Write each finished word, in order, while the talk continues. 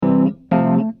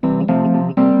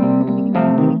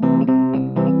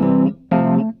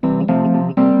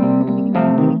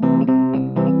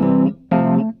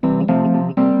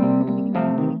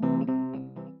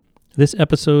This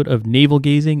episode of Navel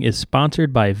Gazing is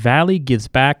sponsored by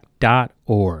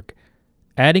valleygivesback.org.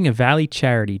 Adding a Valley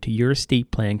charity to your estate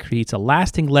plan creates a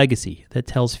lasting legacy that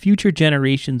tells future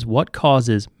generations what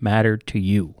causes matter to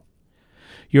you.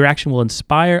 Your action will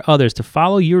inspire others to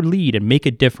follow your lead and make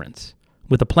a difference.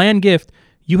 With a planned gift,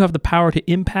 you have the power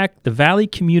to impact the Valley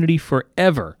community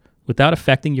forever without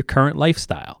affecting your current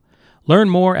lifestyle.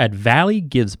 Learn more at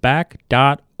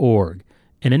valleygivesback.org,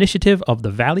 an initiative of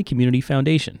the Valley Community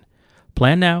Foundation.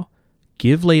 Plan now,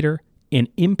 give later, and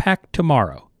impact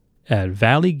tomorrow at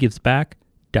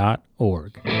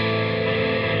valleygivesback.org. For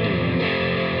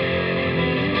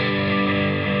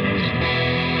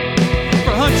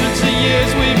hundreds of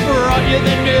years we brought you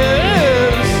the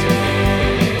news.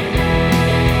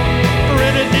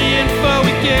 Printed the info,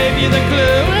 we gave you the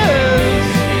clues.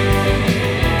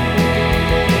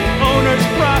 Owners'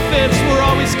 profits were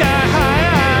always sky high.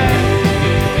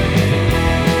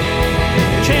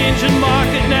 Changing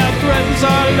market now threatens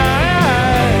our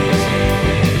lives.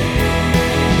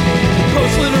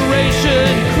 Post-literation,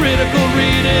 critical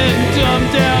reading,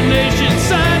 dumbed down nation,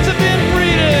 signs of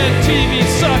inbreeding. TV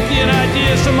sucking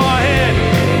ideas from our head.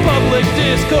 Public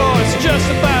discourse just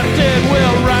about dead.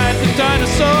 We'll ride the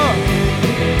dinosaur.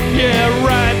 Yeah,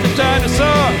 ride the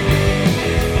dinosaur.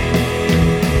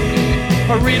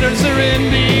 Our readers are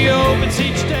in the opens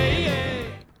each day.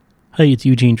 Hey, it's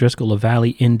Eugene Driscoll of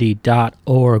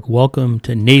valleyindy.org. Welcome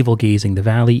to Navel Gazing, the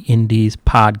Valley Indies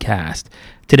podcast.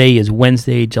 Today is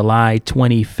Wednesday, July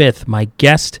 25th. My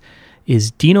guest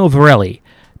is Dino Verrelli,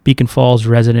 Beacon Falls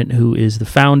resident who is the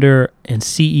founder and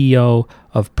CEO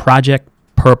of Project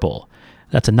Purple.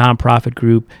 That's a nonprofit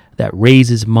group that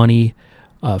raises money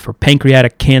for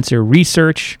pancreatic cancer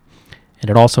research, and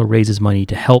it also raises money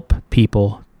to help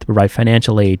people, to provide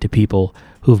financial aid to people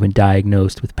who have been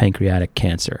diagnosed with pancreatic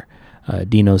cancer.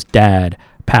 Dino's dad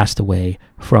passed away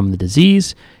from the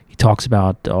disease. He talks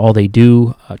about all they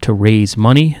do to raise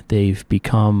money. They've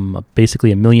become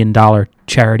basically $1 million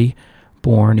charity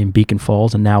born in Beacon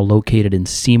Falls and now located in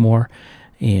Seymour,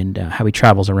 and how he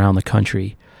travels around the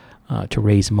country to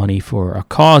raise money for a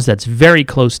cause that's very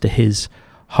close to his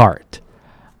heart.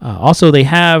 Also, they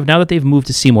have, now that they've moved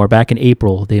to Seymour, back in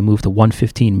April, they moved to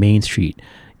 115 Main Street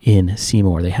in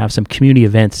Seymour. They have some community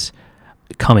events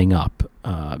coming up.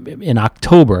 In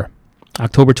October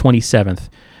 27th,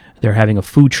 they're having a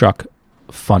food truck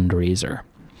fundraiser.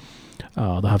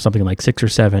 They'll have something like 6 or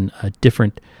 7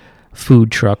 different food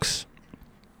trucks,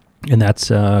 and that's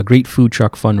a great food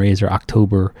truck fundraiser,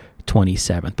 October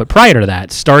 27th. But prior to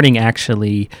that, starting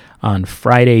actually on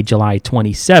Friday, July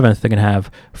 27th, they're going to have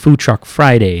Food Truck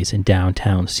Fridays in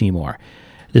downtown Seymour.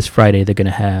 This Friday, they're going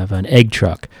to have an egg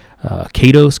truck.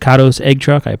 Kados egg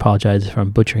truck, I apologize if I'm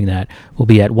butchering that, will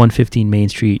be at 115 Main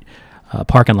Street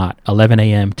parking lot, 11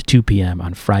 a.m. to 2 p.m.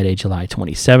 on Friday, July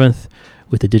 27th,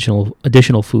 with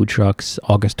additional food trucks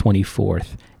August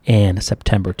 24th and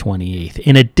September 28th.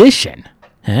 In addition,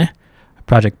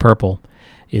 Project Purple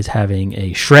is having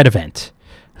a shred event.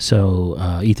 So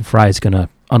Ethan Fry is going to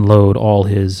unload all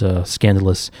his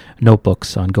scandalous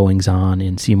notebooks on goings-on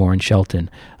in Seymour and Shelton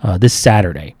this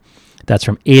Saturday. That's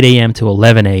from 8 a.m. to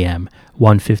 11 a.m.,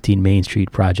 115 Main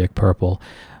Street, Project Purple.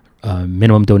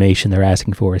 Minimum donation they're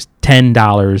asking for is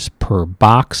 $10 per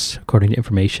box, according to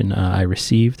information I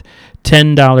received.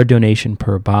 $10 donation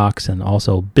per box, and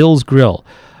also Bill's Grill,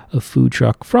 a food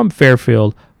truck from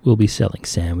Fairfield, will be selling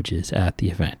sandwiches at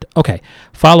the event. Okay,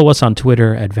 follow us on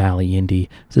Twitter at Valley Indy.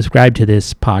 Subscribe to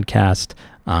this podcast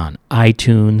on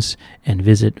iTunes and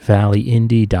visit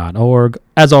valleyyindy.org.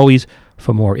 As always,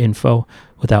 for more info.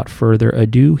 Without further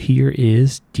ado, here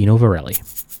is Dino Verrelli.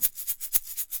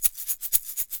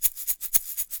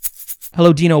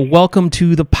 Hello, Dino. Welcome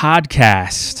to the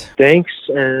podcast. Thanks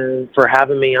for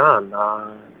having me on.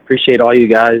 Appreciate all you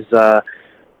guys.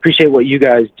 Appreciate what you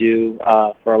guys do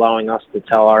for allowing us to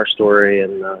tell our story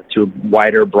and to a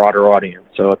wider, broader audience.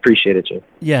 So appreciate it, Jim.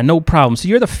 Yeah, no problem. So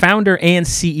you're the founder and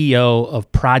CEO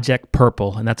of Project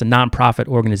Purple, and that's a nonprofit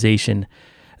organization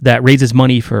that raises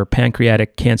money for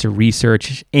pancreatic cancer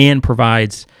research and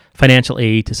provides financial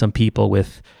aid to some people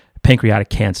with pancreatic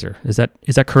cancer. Is that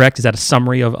correct? Is that a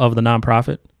summary of the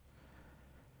nonprofit?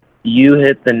 You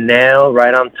hit the nail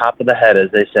right on top of the head, as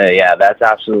they say. Yeah, that's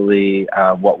absolutely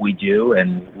what we do,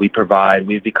 and we've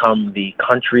become the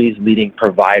country's leading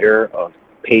provider of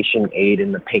patient aid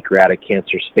in the pancreatic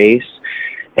cancer space,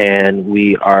 and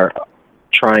we are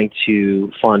trying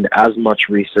to fund as much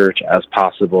research as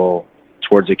possible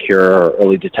towards a cure or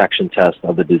early detection test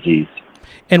of the disease.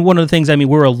 And one of the things, I mean,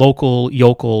 we're a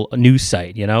yokel news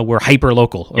site, we're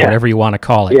hyper-local, or whatever you want to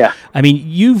call it. Yeah. I mean,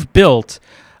 you've built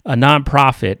a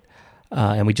nonprofit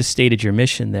and we just stated your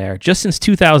mission there. Just since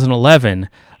 2011,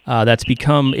 that's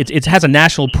become it has a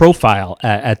national profile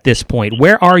at this point.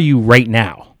 Where are you right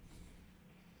now?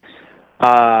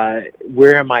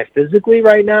 Where am I physically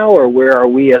right now, or where are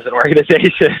we as an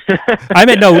organization? I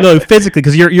meant no, physically,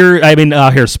 because you're. I mean,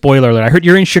 here, spoiler alert. I heard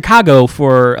you're in Chicago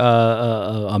for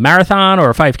a marathon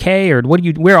or a 5K, or what?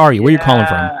 Where are you? Where are you calling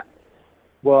from?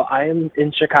 Well, I am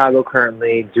in Chicago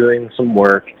currently doing some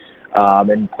work,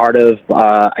 and part of,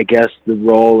 I guess, the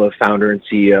role of founder and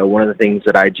CEO. One of the things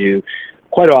that I do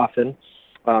quite often,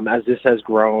 as this has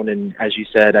grown, and as you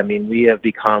said, I mean, we have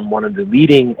become one of the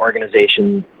leading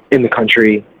organizations in the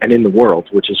country and in the world,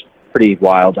 which is pretty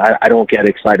wild. I don't get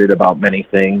excited about many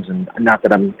things, and not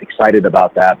that I'm excited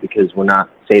about that because we're not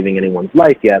saving anyone's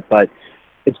life yet, but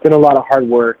it's been a lot of hard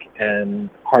work, and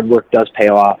hard work does pay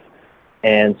off.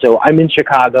 And so I'm in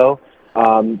Chicago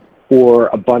for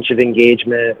a bunch of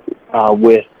engagement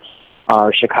with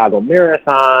our Chicago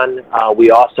Marathon.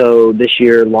 We also this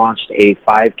year launched a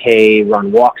 5K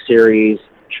run-walk series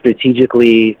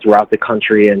strategically throughout the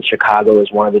country, and Chicago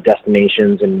is one of the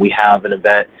destinations, and we have an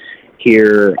event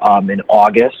here in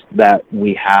August that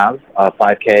we have a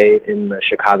 5K in the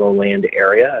Chicagoland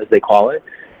area, as they call it.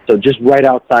 So just right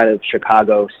outside of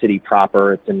Chicago City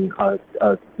proper. It's in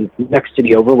the next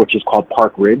city over, which is called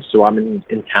Park Ridge. So I'm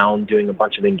in town doing a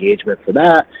bunch of engagement for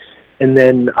that. And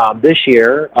then this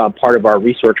year, part of our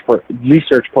research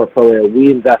portfolio, we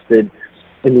invested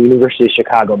in the University of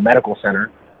Chicago Medical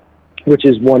Center, which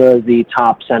is one of the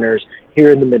top centers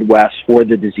here in the Midwest for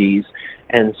the disease.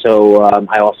 And so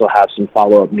I also have some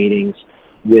follow-up meetings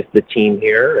with the team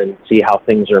here and see how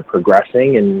things are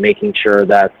progressing and making sure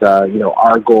that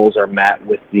our goals are met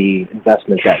with the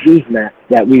investment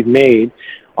that we've made,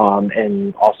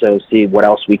 and also see what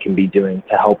else we can be doing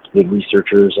to help the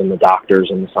researchers and the doctors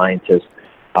and the scientists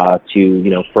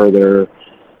to further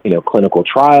clinical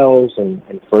trials and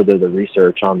further the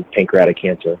research on pancreatic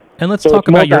cancer. And let's talk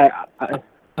about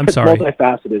I'm sorry.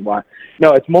 Multifaceted why.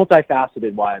 No, it's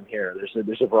multifaceted why I'm here.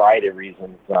 There's a variety of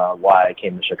reasons why I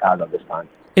came to Chicago this time.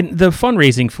 And the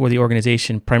fundraising for the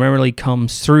organization primarily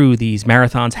comes through these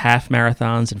marathons, half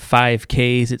marathons, and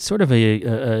 5Ks. It's sort of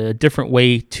a different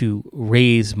way to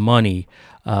raise money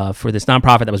for this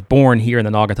nonprofit that was born here in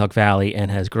the Naugatuck Valley and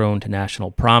has grown to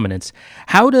national prominence.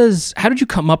 How did you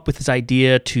come up with this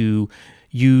idea to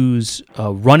use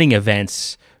running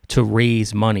events to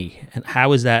raise money? And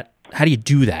how do you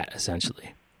do that,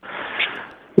 essentially?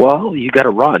 Well, you got to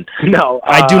run. No,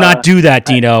 I do not do that,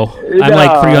 Dino. I'm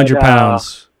like 300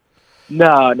 pounds.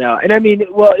 No. And I mean,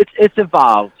 well, it's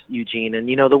evolved, Eugene. And,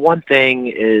 the one thing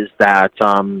is that,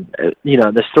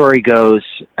 the story goes,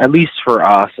 at least for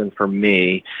us and for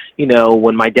me,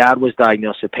 when my dad was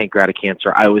diagnosed with pancreatic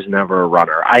cancer, I was never a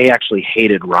runner. I actually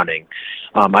hated running.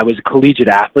 I was a collegiate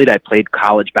athlete. I played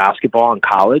college basketball in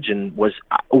college and was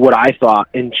what I thought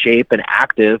in shape and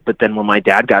active. But then when my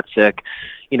dad got sick,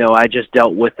 I just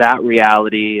dealt with that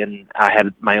reality, and I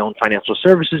had my own financial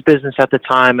services business at the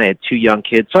time. I had 2 young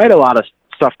kids, so I had a lot of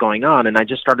stuff going on, and I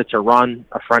just started to run.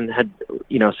 A friend had,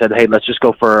 said, hey, let's just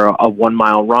go for a 1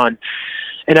 mile run.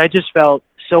 And I just felt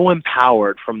so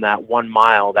empowered from that 1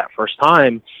 mile that first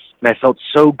time, and I felt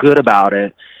so good about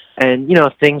it. And,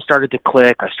 things started to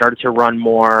click. I started to run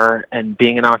more, and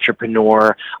being an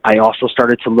entrepreneur, I also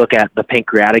started to look at the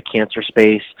pancreatic cancer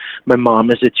space. My mom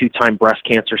is a 2-time breast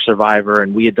cancer survivor,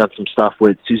 and we had done some stuff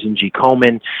with Susan G.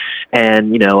 Komen.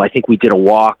 And, I think we did a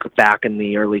walk back in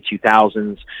the early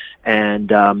 2000s.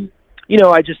 And,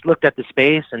 I just looked at the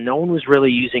space, and no one was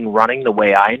really using running the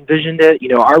way I envisioned it.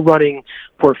 Our running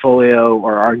portfolio,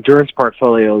 or our endurance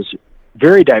portfolios,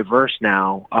 very diverse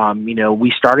now.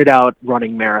 We started out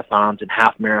running marathons and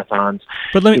half marathons.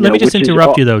 But let me just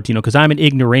interrupt you, though, Dino, because I'm an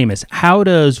ignoramus. How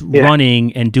does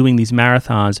running and doing these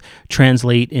marathons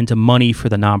translate into money for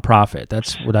the nonprofit?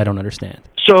 That's what I don't understand.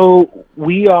 So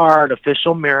we are an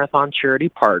official marathon charity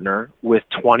partner with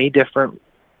 20 different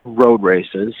road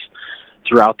races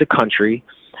throughout the country.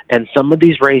 And some of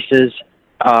these races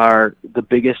are the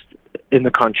biggest in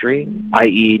the country,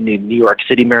 i.e. New York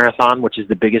City Marathon, which is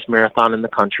the biggest marathon in the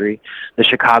country. The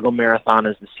Chicago Marathon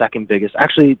is the second biggest.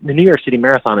 Actually, the New York City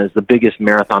Marathon is the biggest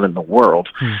marathon in the world.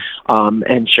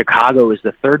 And Chicago is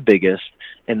the third biggest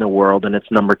in the world, and it's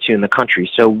number 2 in the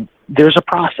country. So there's a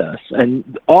process.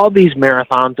 And all these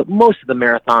marathons, most of the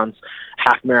marathons,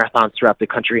 half marathons throughout the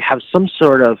country, have some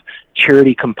sort of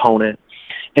charity component.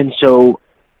 And so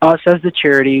us as the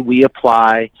charity, we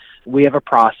apply, we have a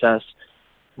process.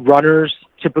 Runners,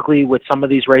 typically with some of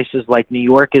these races like New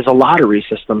York, is a lottery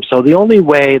system. So the only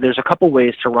way, there's a couple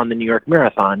ways to run the New York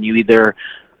Marathon. You either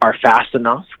are fast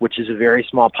enough, which is a very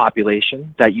small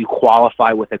population, that you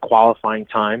qualify with a qualifying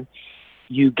time.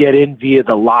 You get in via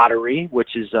the lottery,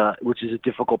 which is a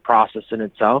difficult process in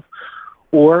itself,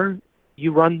 or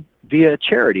you run via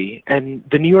charity. And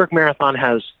the New York Marathon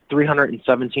has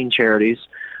 317 charities.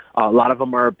 A lot of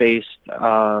them are based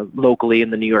locally in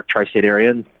the New York tri-state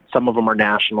area, and some of them are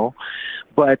national.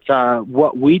 But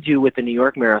what we do with the New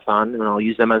York Marathon, and I'll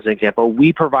use them as an example,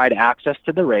 we provide access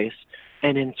to the race,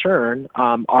 and in turn,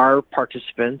 our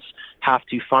participants have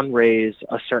to fundraise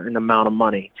a certain amount of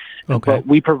money. Okay. But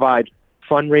we provide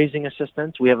fundraising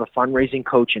assistance. We have a fundraising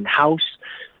coach in-house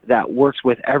that works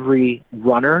with every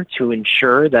runner to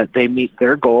ensure that they meet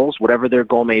their goals, whatever their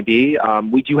goal may be.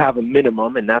 We do have a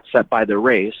minimum, and that's set by the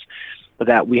race,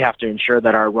 that we have to ensure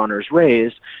that our runners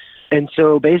raise. And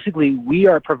so basically, we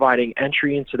are providing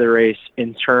entry into the race.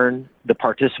 In turn, the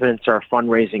participants are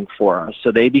fundraising for us.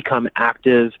 So they become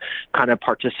active kind of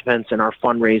participants in our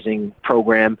fundraising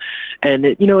program. And,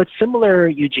 it's similar,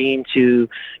 Eugene, to,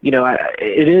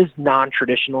 it is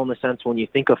non-traditional in the sense when you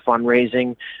think of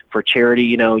fundraising for charity,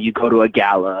 you go to a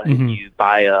gala and you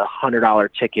buy a $100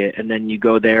 ticket, and then you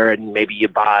go there and maybe you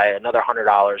buy another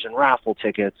 $100 in raffle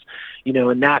tickets,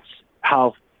 and that's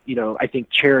how I think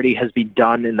charity has been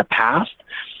done in the past,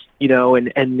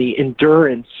 and the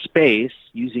endurance space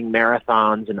using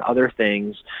marathons and other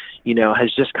things,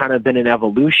 has just kind of been an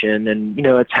evolution. And,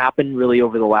 it's happened really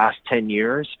over the last 10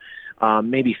 years,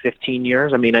 maybe 15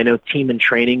 years. I mean, I know Team in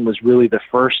Training was really the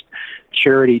first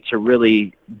charity to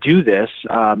really do this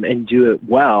and do it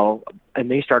well.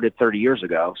 And they started 30 years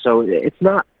ago. So it's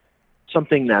not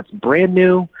something that's brand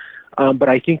new. But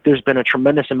I think there's been a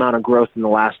tremendous amount of growth in the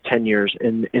last 10 years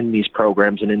in these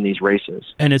programs and in these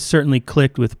races. And it's certainly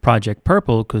clicked with Project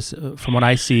Purple because from what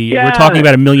I see, we're talking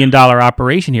about $1 million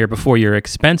operation here before your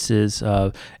expenses,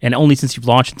 and only since you've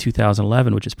launched in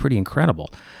 2011, which is pretty incredible.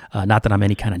 Not that I'm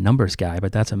any kind of numbers guy,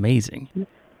 but that's amazing.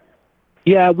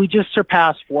 Yeah, we just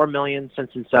surpassed 4 million since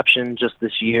inception just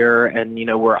this year, and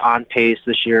we're on pace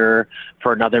this year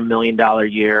for another $1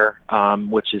 million year,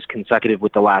 which is consecutive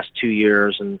with the last 2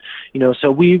 years. And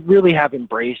so we really have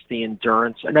embraced the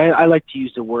endurance, and I like to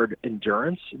use the word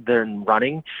endurance than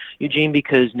running, Eugene,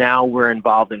 because now we're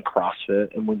involved in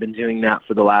CrossFit, and we've been doing that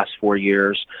for the last 4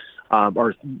 years.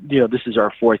 This is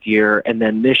our 4th year, and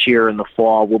then this year in the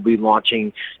fall we'll be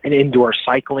launching an indoor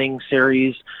cycling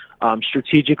series.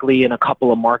 Strategically in a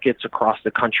couple of markets across the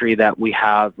country that we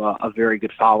have a very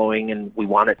good following, and we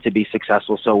want it to be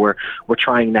successful. So we're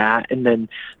trying that. And then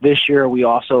this year we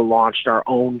also launched our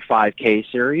own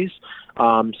 5K series.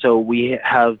 So we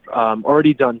have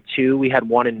already done 2. We had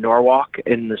one in Norwalk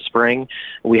in the spring.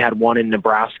 We had one in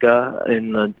Nebraska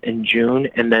in June,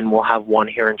 and then we'll have one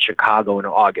here in Chicago in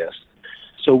August.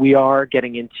 So we are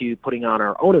getting into putting on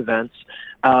our own events.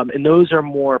 And those are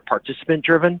more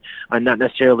participant-driven, and not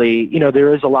necessarily,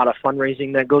 there is a lot of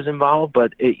fundraising that goes involved,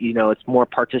 but it's more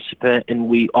participant. And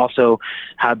we also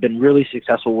have been really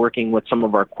successful working with some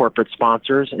of our corporate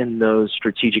sponsors in those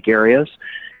strategic areas,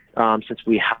 since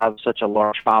we have such a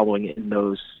large following in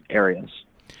those areas.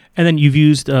 And then you've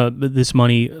used this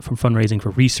money from fundraising for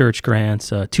research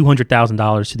grants,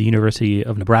 $200,000 to the University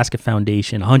of Nebraska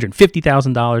Foundation,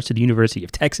 $150,000 to the University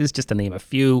of Texas, just to name a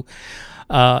few.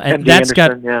 And MD that's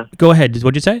Anderson, got. yeah. Go ahead.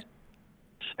 What'd you say?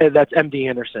 That's MD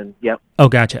Anderson. Yep. Oh,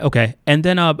 gotcha. Okay. And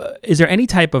then, is there any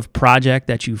type of project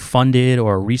that you funded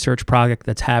or a research project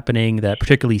that's happening that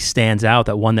particularly stands out?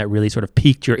 That one that really sort of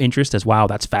piqued your interest as, wow,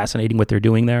 that's fascinating what they're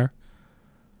doing there?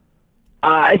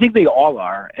 I think they all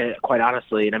are, quite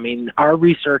honestly. And I mean, our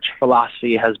research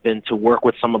philosophy has been to work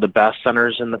with some of the best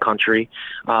centers in the country.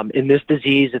 In this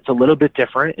disease, it's a little bit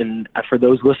different. And for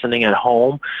those listening at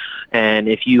home, and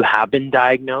if you have been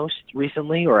diagnosed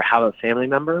recently or have a family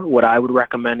member, what I would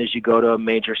recommend is you go to a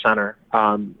major center.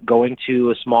 Going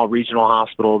to a small regional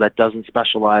hospital that doesn't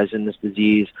specialize in this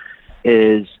disease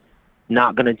is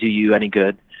not going to do you any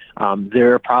good.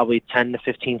 There are probably 10 to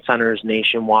 15 centers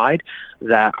nationwide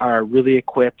that are really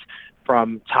equipped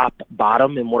from top to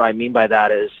bottom. And what I mean by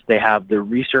that is they have the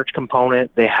research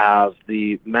component, they have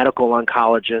the medical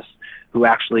oncologists who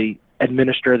actually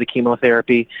administer the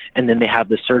chemotherapy, and then they have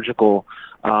the surgical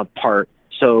part.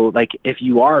 So like if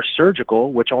you are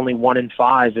surgical, which only 1 in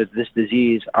 5 of this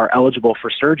disease are eligible for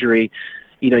surgery,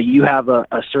 you have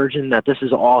a surgeon that this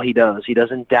is all he does. He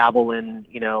doesn't dabble in,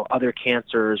 other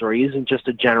cancers, or he isn't just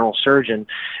a general surgeon.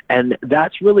 And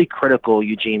that's really critical,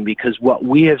 Eugene, because what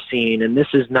we have seen, and this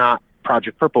is not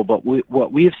Project Purple, but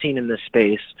what we have seen in this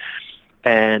space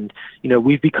And,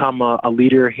 we've become a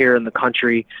leader here in the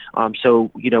country.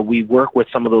 So, we work with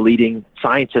some of the leading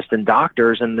scientists and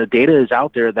doctors, and the data is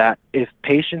out there that if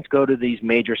patients go to these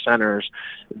major centers,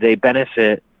 they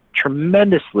benefit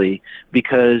tremendously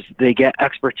because they get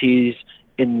expertise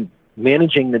in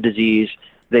managing the disease.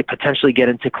 They potentially get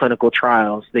into clinical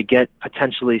trials. They get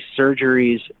potentially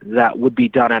surgeries that would be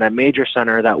done at a major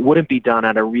center that wouldn't be done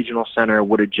at a regional center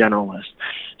with a generalist.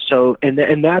 So,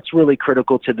 and that's really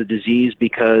critical to the disease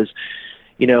because,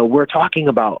 we're talking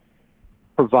about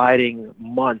providing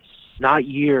months, not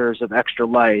years of extra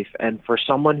life. And for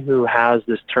someone who has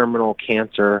this terminal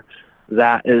cancer,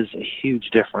 that is a huge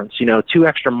difference. 2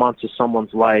 extra months of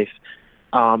someone's life,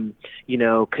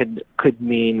 could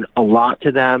mean a lot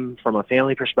to them from a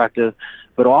family perspective,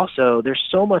 but also there's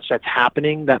so much that's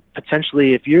happening that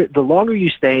potentially the longer you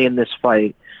stay in this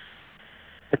fight,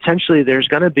 potentially there's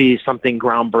going to be something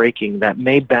groundbreaking that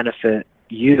may benefit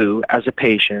you as a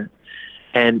patient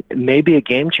and may be a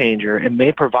game changer. It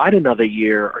may provide another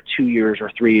year or 2 years or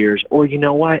 3 years, or you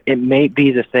know what, it may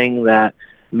be the thing that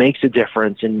makes a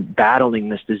difference in battling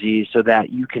this disease so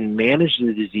that you can manage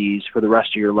the disease for the rest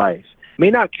of your life. May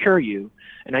not cure you.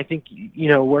 And I think,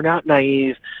 we're not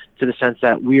naive to the sense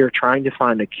that we are trying to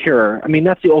find a cure. I mean,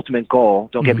 that's the ultimate goal.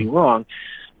 Don't get me wrong.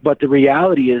 But the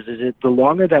reality is that the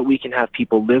longer that we can have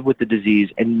people live with the disease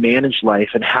and manage life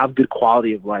and have good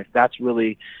quality of life, that's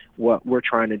really what we're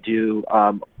trying to do,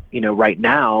 right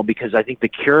now, because I think the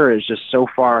cure is just so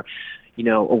far,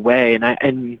 away.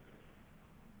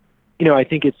 I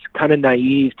think it's kind of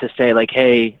naive to say like,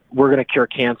 hey, we're going to cure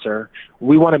cancer.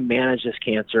 We want to manage this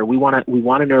cancer. We want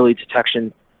an early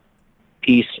detection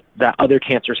piece that other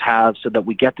cancers have so that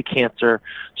we get the cancer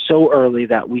so early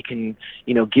that we can,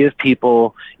 give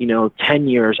people, 10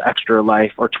 years extra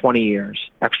life or 20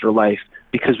 years extra life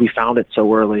because we found it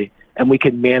so early and we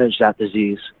can manage that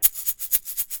disease.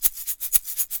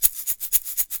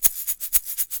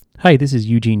 Hi, this is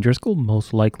Eugene Driscoll,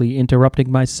 most likely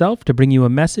interrupting myself to bring you a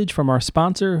message from our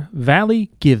sponsor,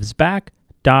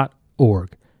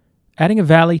 valleygivesback.org. Adding a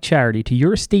Valley charity to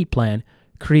your estate plan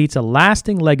creates a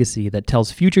lasting legacy that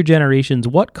tells future generations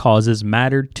what causes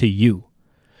mattered to you.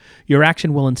 Your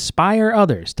action will inspire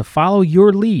others to follow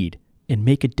your lead and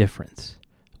make a difference.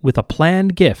 With a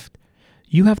planned gift,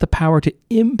 you have the power to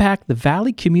impact the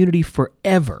Valley community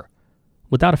forever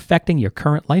without affecting your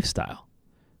current lifestyle.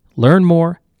 Learn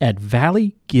more at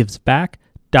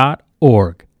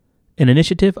valleygivesback.org, an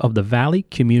initiative of the Valley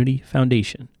Community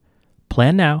Foundation.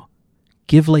 Plan now,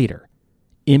 give later,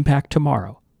 impact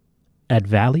tomorrow at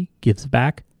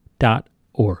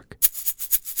valleygivesback.org.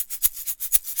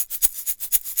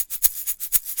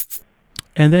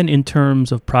 And then in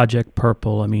terms of Project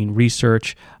Purple,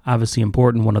 research, obviously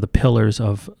important, one of the pillars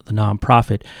of the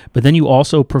nonprofit, but then you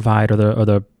also provide, or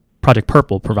the Project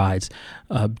Purple provides,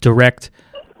 direct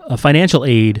financial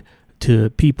aid to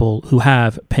people who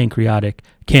have pancreatic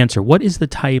cancer. What is the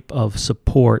type of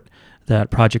support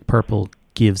that Project Purple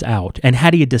gives out, and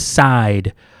how do you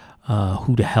decide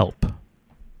who to help?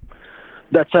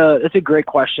 That's a great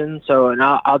question. So, and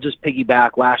I'll just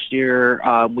piggyback. Last year,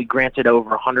 we granted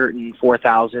over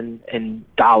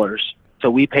 $104,000. So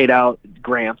we paid out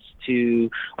grants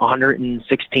to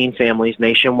 116 families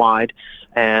nationwide,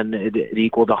 and it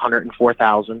equaled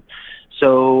 104,000.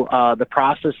 So the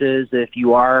process is, if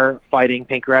you are fighting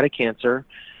pancreatic cancer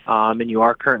and you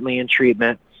are currently in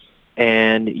treatment,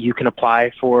 and you can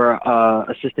apply for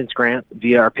assistance grant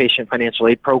via our patient financial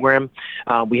aid program.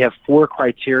 We have 4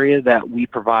 criteria that we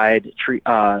provide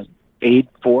aid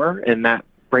for, and that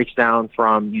breaks down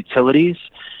from utilities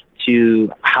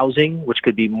to housing, which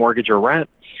could be mortgage or rent,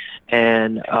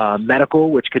 and medical,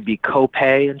 which could be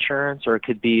copay insurance, or it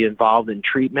could be involved in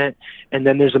treatment, and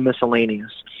then there's a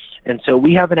miscellaneous. And so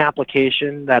we have an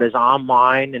application that is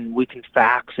online, and we can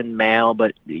fax and mail,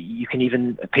 but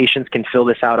patients can fill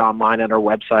this out online at our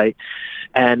website.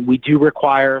 And we do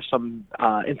require some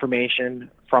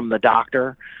information from the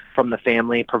doctor, from the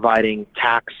family, providing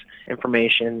tax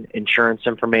information, insurance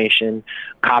information,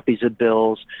 copies of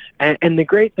bills. And the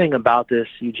great thing about this,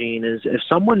 Eugene, is if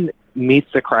someone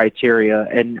meets the criteria,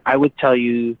 and I would tell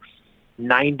you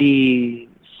 98%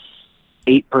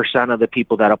 of the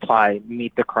people that apply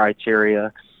meet the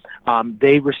criteria,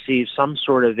 they receive some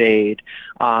sort of aid.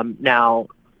 Now,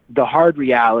 the hard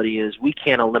reality is we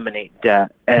can't eliminate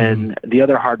debt. And the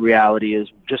other hard reality is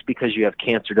just because you have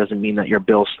cancer doesn't mean that your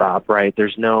bills stop, right?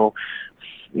 There's no,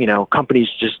 companies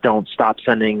just don't stop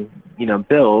sending,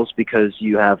 bills because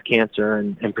you have cancer,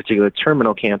 and in particular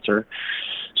terminal cancer.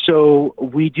 So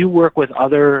we do work with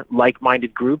other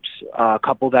like-minded groups, a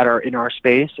couple that are in our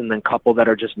space, and then a couple that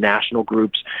are just national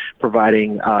groups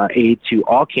providing aid to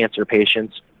all cancer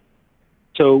patients.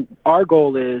 So our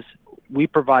goal is we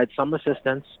provide some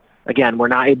assistance. Again, we're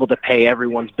not able to pay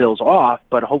everyone's bills off,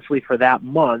 but hopefully for that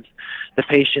month, the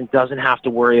patient doesn't have to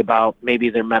worry about maybe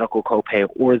their medical copay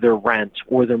or their rent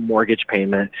or their mortgage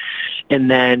payment. And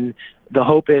then the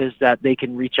hope is that they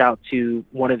can reach out to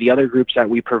one of the other groups that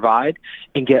we provide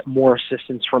and get more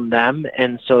assistance from them.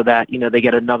 And so that, they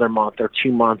get another month or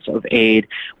 2 months of aid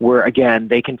where, again,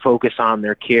 they can focus on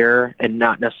their care and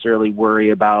not necessarily worry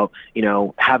about,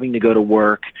 having to go to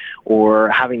work or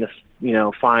having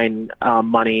to find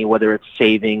money, whether it's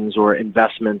savings or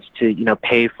investments to,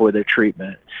 pay for their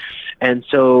treatment. And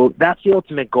so that's the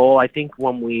ultimate goal. I think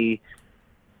when we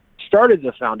started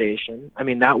the foundation,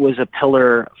 that was a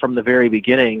pillar from the very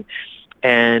beginning.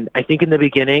 And I think in the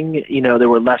beginning, there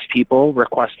were less people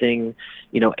requesting,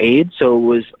 aid. So it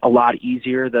was a lot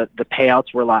easier. The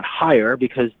payouts were a lot higher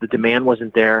because the demand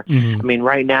wasn't there. Mm-hmm.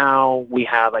 Right now we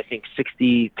have, I think,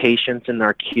 60 patients in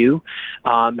our queue.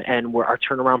 And our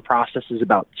turnaround process is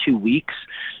about 2 weeks.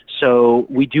 So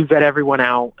we do vet everyone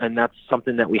out, and that's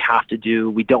something that we have to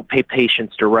do. We don't pay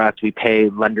patients direct. We pay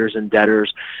lenders and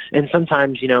debtors. And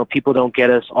sometimes, people don't get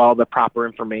us all the proper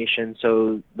information.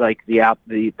 So like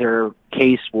their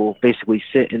case will basically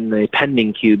sit in the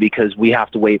pending queue because we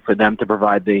have to wait for them to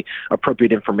provide the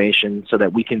appropriate information so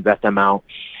that we can vet them out.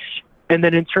 And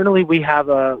then internally, we have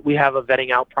a vetting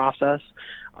out process.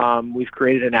 We've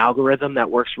created an algorithm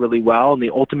that works really well. And the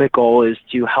ultimate goal is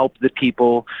to help the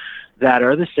people that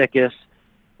are the sickest,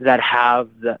 that have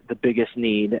the biggest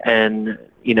need. And,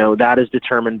 that is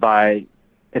determined by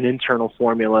an internal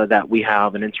formula that we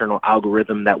have, an internal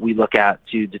algorithm that we look at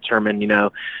to determine,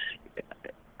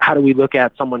 how do we look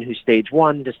at someone who's stage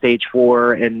 1 to stage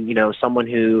 4 and, someone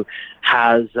who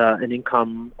has an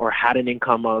income or had an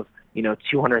income of,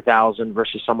 200,000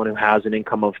 versus someone who has an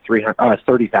income of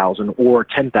 30,000 or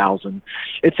 10,000.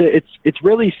 It's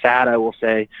really sad, I will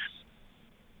say.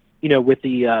 With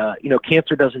the,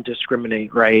 cancer doesn't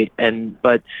discriminate, right?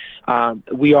 But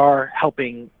we are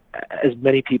helping as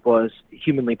many people as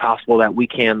humanly possible that we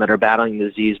can that are battling the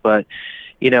disease. But,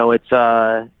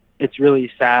 it's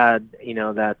really sad,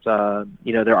 that,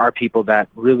 there are people that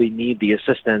really need the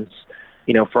assistance.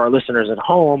 For our listeners at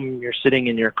home, you're sitting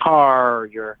in your car, or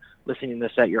you're listening to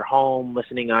this at your home,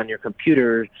 listening on your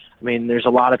computer. There's a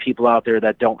lot of people out there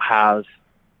that don't have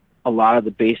a lot of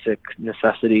the basic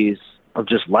necessities of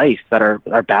just life that are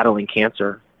battling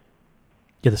cancer.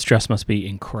 Yeah, the stress must be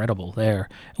incredible there.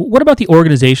 What about the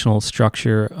organizational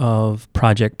structure of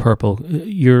Project Purple?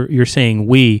 You're saying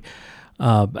we.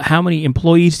 How many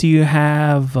employees do you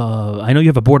have? I know you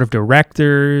have a board of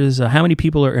directors. How many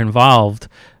people are involved?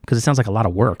 Because it sounds like a lot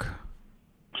of work.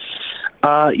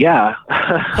 Yeah.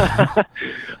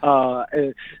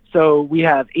 So we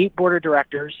have 8 board of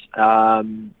directors,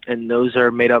 and those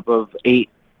are made up of 8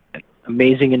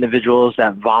 amazing individuals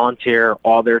that volunteer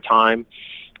all their time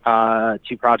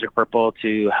to Project Purple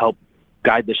to help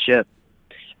guide the ship.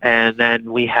 And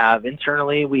then we have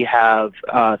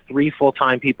 3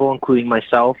 full-time people, including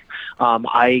myself.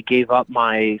 I gave up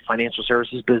my financial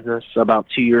services business about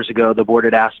 2 years ago. The board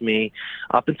had asked me.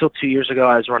 Up until 2 years ago,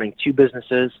 I was running 2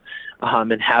 businesses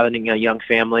and having a young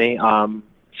family.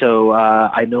 So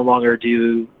I no longer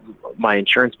do my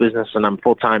insurance business, and I'm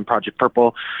full-time Project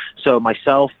Purple. So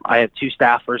myself, I have 2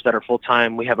 staffers that are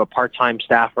full-time. We have a part-time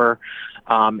staffer.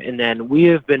 And then we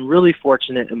have been really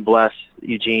fortunate and blessed,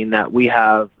 Eugene, that we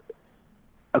have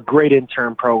a great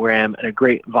intern program and a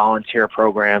great volunteer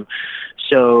program.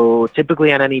 So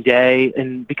typically on any day,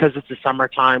 and because it's the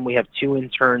summertime, we have 2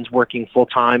 interns working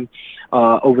full-time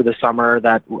over the summer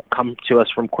that come to us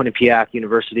from Quinnipiac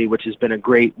University, which has been a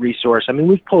great resource.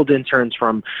 We've pulled interns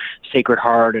from Sacred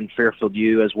Heart and Fairfield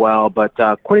U as well, but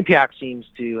Quinnipiac seems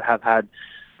to have had,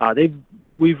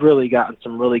 we've really gotten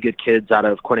some really good kids out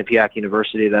of Quinnipiac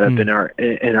University that have been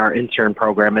in our intern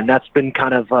program, and that's been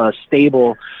kind of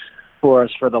stable for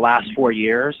us for the last 4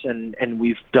 years, and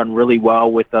we've done really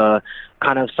well with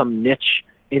kind of some niche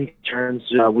interns.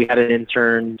 We had an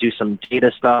intern do some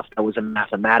data stuff that was a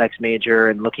mathematics major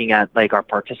and looking at like our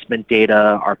participant data,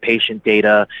 our patient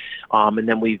data, and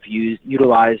then we've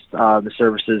utilized the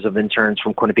services of interns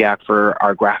from Quinnipiac for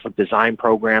our graphic design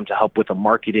program to help with the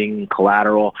marketing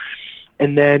collateral.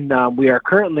 And then we are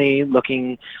currently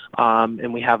looking,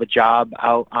 and we have a job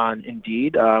out on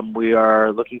Indeed. We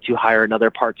are looking to hire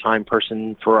another part-time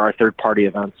person for our third-party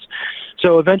events.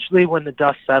 So eventually when the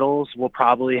dust settles, we'll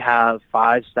probably have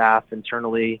 5 staff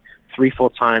internally 3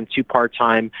 full-time, 2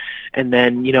 part-time. And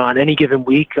then, on any given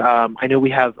week, I know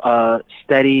we have a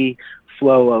steady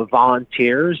flow of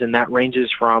volunteers, and that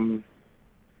ranges from,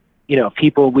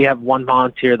 people. We have one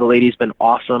volunteer. The lady's been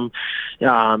awesome.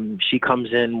 She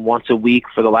comes in once a week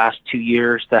for the last 2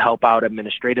 years to help out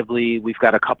administratively. We've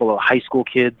got a couple of high school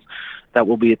kids that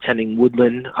will be attending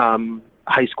Woodland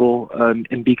High School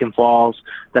in Beacon Falls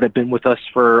that have been with us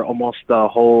for almost the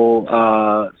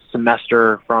whole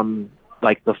semester, from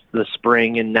like the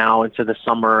spring and now into the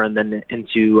summer, and then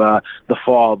into the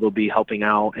fall they'll be helping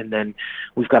out. And then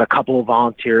we've got a couple of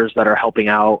volunteers that are helping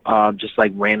out just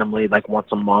like randomly, like once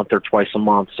a month or twice a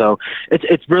month. So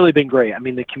it's really been great. I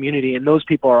mean, the community, and those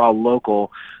people are all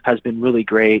local, has been really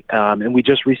great. And we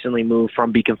just recently moved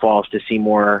from Beacon Falls to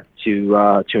Seymour to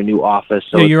a new office.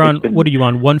 So you're on, what are you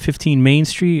on, 115 Main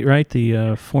Street, right?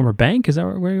 The former bank, is that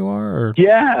where you are? Or?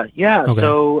 Yeah. Okay.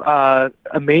 So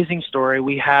amazing story.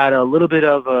 We had a little bit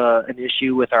of an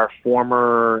issue with our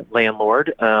former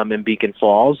landlord in Beacon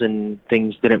Falls, and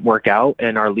things didn't work out,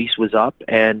 and our lease was up.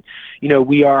 And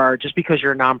we are, just because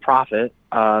you're a nonprofit,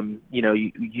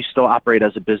 you still operate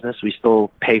as a business. We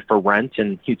still pay for rent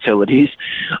and utilities.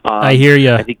 I hear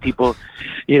you. I think people,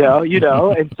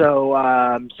 and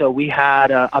so we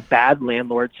had a bad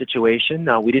landlord situation.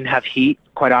 We didn't have heat,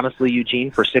 quite honestly, Eugene,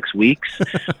 for 6 weeks,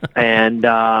 and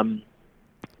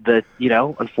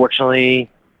unfortunately,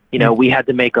 we had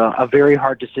to make a very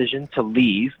hard decision to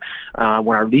leave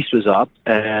when our lease was up.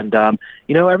 And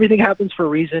everything happens for a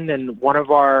reason. And one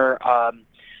of our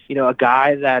a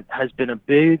guy that has been a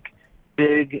big,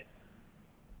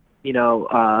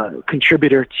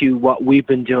 contributor to what we've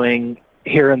been doing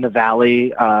here in the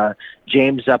Valley.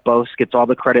 James Zeppos gets all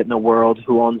the credit in the world,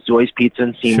 who owns Zoe's Pizza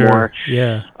in Seymour. Sure.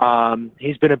 Yeah.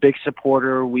 He's been a big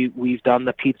supporter. We've done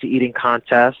the pizza eating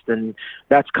contest, and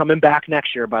that's coming back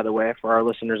next year, by the way, for our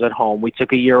listeners at home. We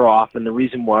took a year off, and the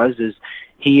reason is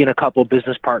he and a couple of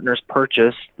business partners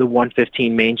purchased the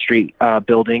 115 Main Street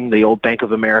building, the old Bank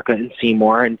of America in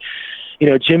Seymour. And,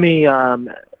 Jimmy,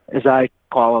 as I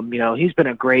call him, he's been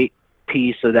a great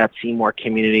piece of that Seymour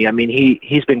community. I mean,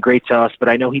 he's been great to us, but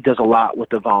I know he does a lot with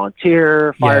the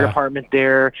volunteer fire department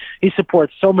there. He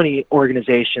supports so many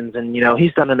organizations, and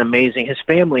he's done an amazing. His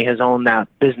family has owned that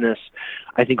business,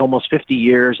 I think, almost 50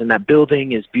 years, and that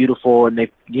building is beautiful. And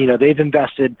they've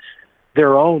invested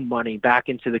their own money back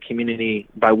into the community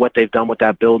by what they've done with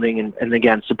that building, and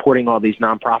again, supporting all these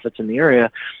nonprofits in the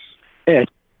area.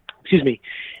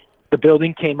 The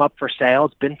building came up for sale.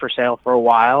 It's been for sale for a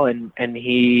while, and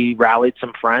he rallied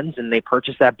some friends, and they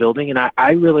purchased that building. And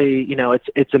I really,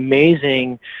 it's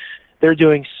amazing. They're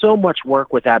doing so much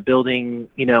work with that building,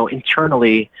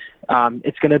 internally.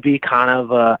 It's going to be kind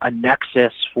of a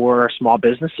nexus for small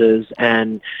businesses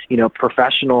and,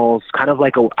 professionals, kind of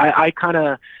like I kind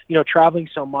of, traveling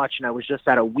so much, and I was just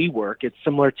at a WeWork. It's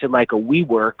similar to like a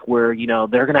WeWork where,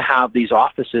 they're going to have these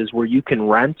offices where you can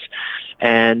rent,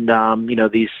 and,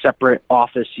 these separate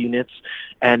office units.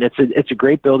 And it's a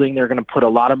great building. They're going to put a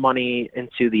lot of money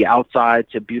into the outside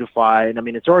to beautify. And I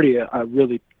mean, it's already a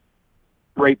really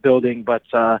great building, but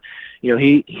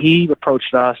he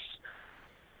approached us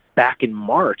back in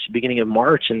beginning of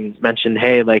March, and mentioned,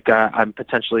 hey, like I'm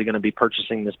potentially going to be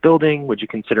purchasing this building. Would you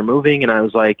consider moving? And I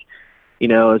was like,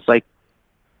 it's like,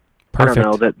 perfect. I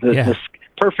don't know, this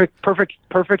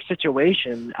perfect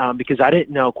situation, because I didn't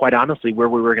know, quite honestly, where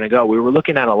we were going to go. We were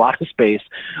looking at a lot of space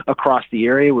across the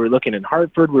area. We were looking in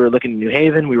Hartford. We were looking in New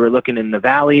Haven. We were looking in the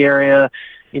Valley area.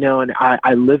 And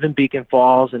I live in Beacon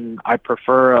Falls, and I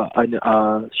prefer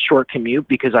a short commute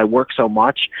because I work so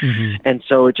much. Mm-hmm. And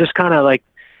so it just kind of like,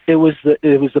 it was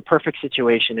the perfect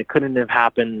situation. It couldn't have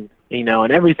happened,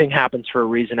 and everything happens for a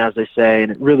reason, as they say,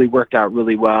 and it really worked out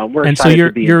really well. And we're and so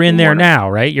you're in there now,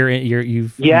 right? You're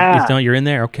in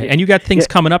there. Okay. And you got things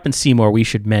coming up in Seymour we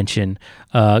should mention,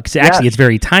 because actually it's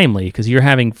very timely, because you're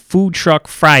having Food Truck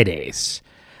Fridays.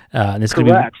 And it's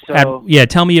correct.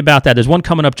 Tell me about that. There's one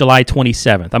coming up July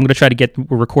 27th. I'm going to try to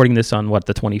we're recording this on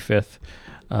the 25th,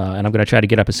 and I'm going to try to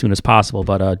get up as soon as possible.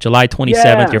 But July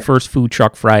 27th, your first Food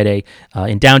Truck Friday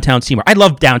in downtown Seymour. I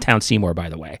love downtown Seymour, by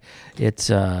the way. It's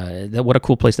what a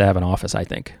cool place to have an office, I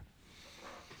think.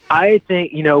 I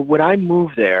think, when I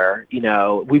moved there,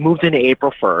 we moved in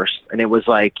April 1st, and it was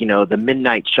like, the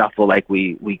midnight shuffle. Like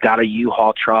we got a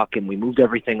U-Haul truck, and we moved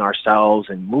everything ourselves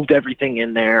and moved everything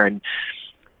in there. And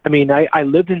I mean, I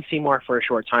lived in Seymour for a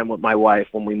short time with my wife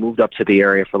when we moved up to the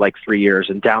area for like 3 years,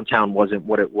 and downtown wasn't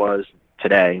what it was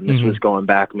today. And this was going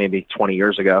back maybe 20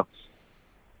 years ago.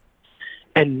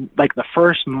 And like the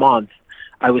first month,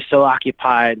 I was so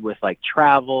occupied with like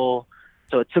travel.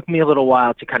 So it took me a little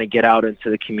while to kind of get out into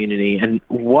the community. And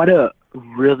what a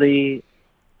really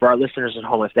for our listeners at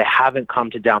home, if they haven't come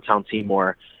to downtown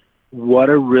Seymour, what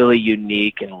a really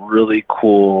unique and really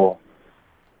cool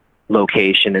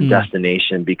location and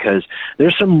destination, because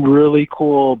there's some really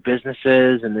cool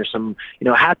businesses, and there's some,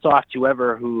 hats off to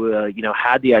whoever who,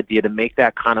 had the idea to make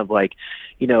that kind of like,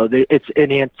 it's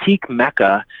an antique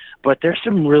mecca, but there's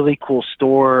some really cool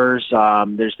stores.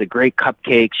 There's the Great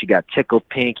Cupcakes. You got Tickled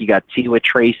Pink. You got Tea with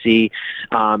Tracy.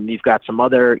 You've got some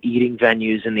other eating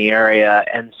venues in the area.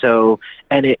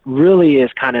 And it really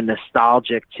is kind of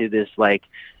nostalgic to this like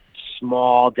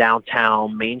small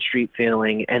downtown Main Street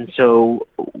feeling. And so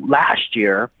last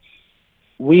year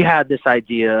we had this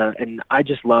idea, and I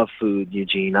just love food,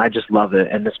 Eugene. I just love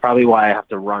it. And that's probably why I have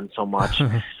to run so much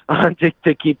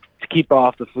to keep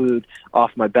off the food off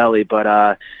my belly.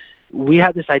 But, we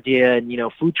had this idea, and,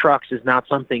 food trucks is not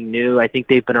something new. I think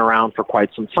they've been around for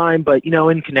quite some time, but,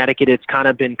 in Connecticut, it's kind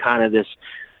of been this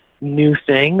new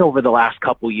thing over the last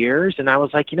couple years. And I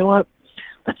was like, you know what?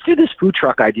 Let's do this food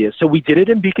truck idea. So we did it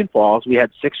in Beacon Falls. We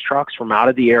had 6 trucks from out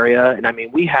of the area. And I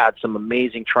mean, we had some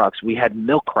amazing trucks. We had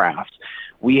Milkcraft.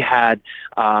 We had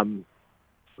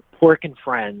Pork and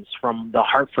Friends from the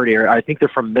Hartford area. I think they're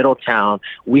from Middletown.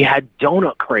 We had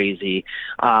Donut Crazy.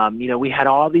 We had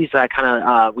all these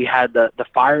we had the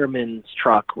fireman's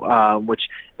truck, which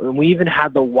we even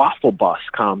had the waffle bus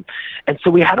come. And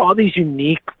so we had all these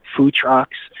unique food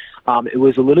trucks. It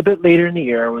was a little bit later in the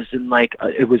year. It was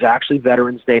it was actually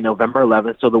Veterans Day, November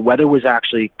 11th. So the weather was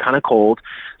actually kind of cold.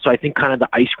 So I think kind of the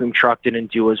ice cream truck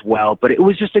didn't do as well, but it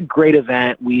was just a great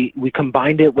event. We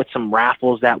combined it with some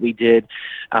raffles that we did.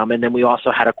 And then we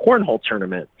also had a cornhole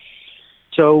tournament.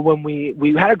 So when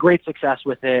we had a great success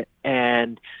with it,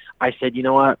 and I said, you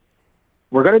know what?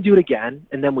 We're going to do it again.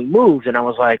 And then we moved, and I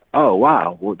was like, oh,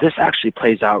 wow, well, this actually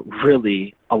plays out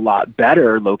really a lot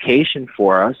better location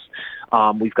for us.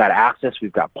 We've got access.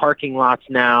 We've got parking lots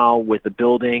now with the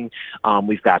building.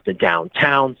 We've got the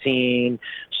downtown scene.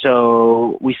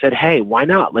 So we said, hey, why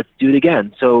not? Let's do it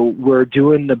again. So we're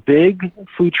doing the big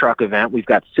food truck event. We've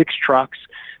got 6 trucks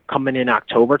coming in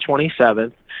October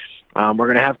 27th. We're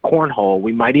going to have cornhole.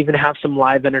 We might even have some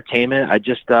live entertainment. I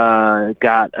just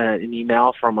got an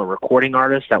email from a recording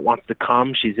artist that wants to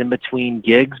come. She's in between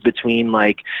gigs,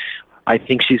 I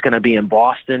think she's going to be in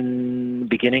Boston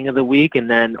beginning of the week,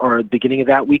 or beginning of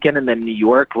that weekend, and then New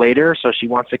York later. So she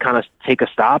wants to kind of take a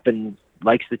stop and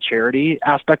likes the charity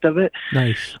aspect of it.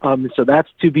 Nice. So that's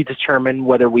to be determined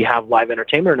whether we have live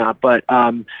entertainment or not. But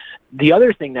the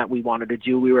other thing that we wanted to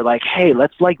do, we were like, hey,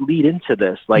 let's lead into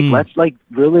this. Let's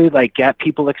really get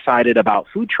people excited about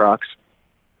food trucks.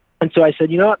 And so I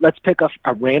said, you know what, let's pick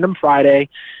a random Friday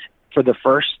for the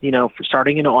first, for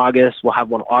starting in August. We'll have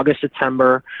one August,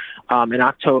 September, in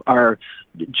October, or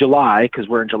July, because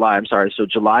we're in July, I'm sorry. So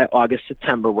July, August,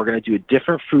 September, we're going to do a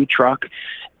different food truck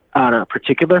on a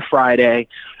particular Friday.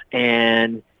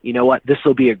 And you know what, this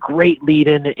will be a great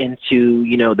lead-in into,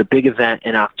 the big event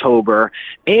in October.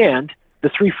 And the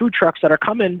 3 food trucks that are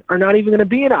coming are not even going to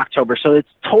be in October. So it's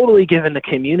totally given the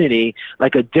community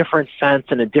a different sense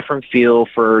and a different feel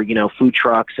for, food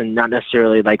trucks, and not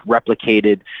necessarily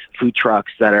replicated food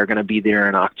trucks that are going to be there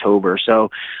in October.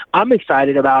 So I'm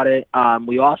excited about it.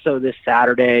 We also, this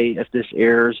Saturday, if this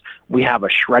airs, we have a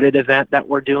shredded event that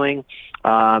we're doing.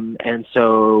 And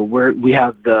so we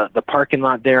have the parking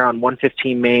lot there on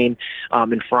 115 Main,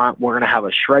 in front. We're going to have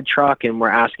a shred truck, and we're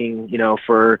asking,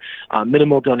 for a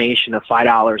minimal donation of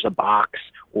 $5 a box,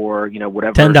 or,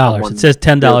 whatever. $10. It says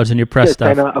 $10 in your press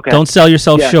stuff. Okay. Don't sell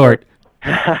yourself short.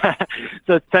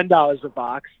 So it's $10 a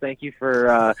box. Thank you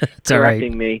for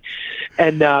correcting me.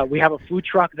 And we have a food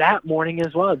truck that morning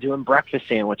as well, doing breakfast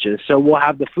sandwiches. So we'll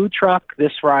have the food truck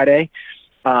this Friday,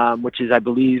 which is, I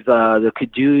believe, the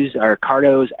Cadu's or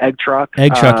Cardo's egg truck.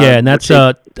 Yeah, and that's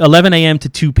 11 a.m. to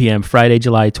 2 p.m. Friday,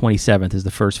 July 27th is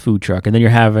the first food truck. And then you're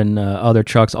having other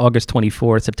trucks August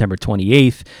 24th, September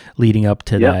 28th, leading up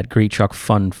to that great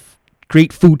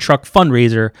food truck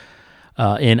fundraiser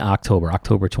in October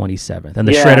 27th. And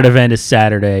the shredded event is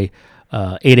Saturday,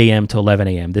 8 a.m. to 11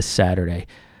 a.m. this Saturday.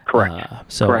 Correct.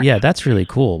 Correct. Yeah, that's really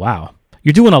cool. Wow.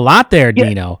 You're doing a lot there,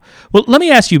 Dino. Well, let me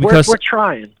ask you, because we're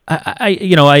trying.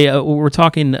 We're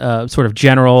talking sort of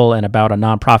general and about a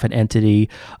nonprofit entity,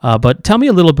 but tell me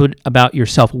a little bit about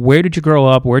yourself. Where did you grow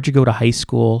up? Where did you go to high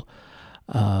school?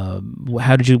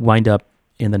 How did you wind up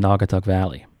in the Naugatuck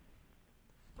Valley?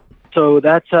 So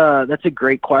that's a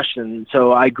great question.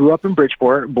 So I grew up in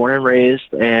Bridgeport, born and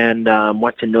raised, and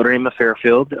went to Notre Dame of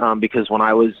Fairfield because when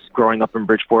I was growing up in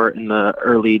Bridgeport in the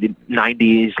early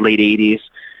 90s, late 80s,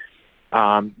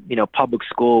 public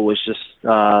school was just,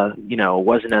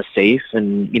 wasn't as safe,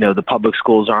 and, the public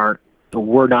schools aren't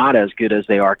were not as good as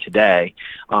they are today.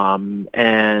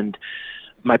 And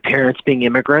my parents being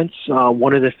immigrants,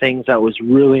 one of the things that was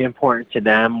really important to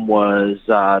them was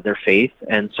their faith.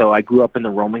 And so I grew up in the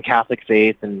Roman Catholic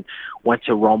faith and went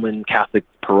to Roman Catholic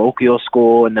parochial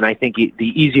school. And then I think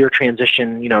the easier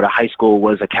transition, to high school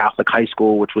was a Catholic high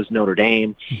school, which was Notre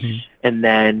Dame. Mm-hmm. And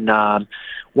then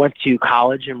went to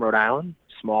college in Rhode Island,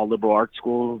 small liberal arts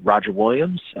school, Roger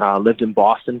Williams. Lived in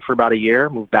Boston for about a year,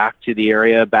 moved back to the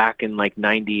area back in like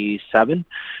 97,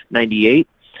 98.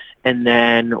 And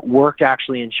then worked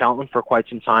actually in Shelton for quite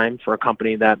some time for a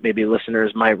company that maybe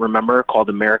listeners might remember called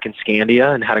American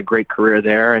Scandia, and had a great career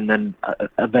there, and then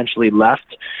eventually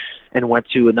left and went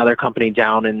to another company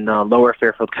down in Lower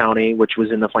Fairfield County, which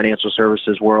was in the financial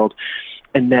services world.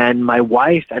 And then my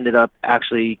wife ended up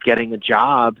actually getting a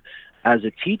job as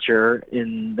a teacher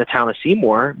in the town of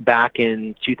Seymour back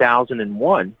in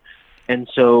 2001. And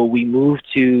so we moved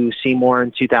to Seymour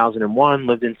in 2001,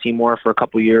 lived in Seymour for a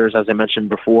couple of years, as I mentioned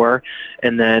before.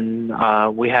 And then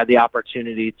we had the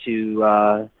opportunity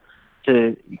to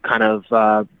kind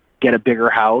of get a bigger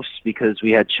house because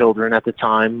we had children at the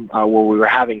time, we were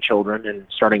having children and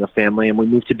starting a family. And we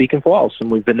moved to Beacon Falls, and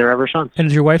we've been there ever since. And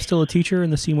is your wife still a teacher in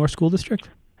the Seymour School District?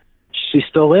 She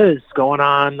still is, going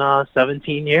on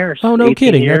 17 years. Oh, no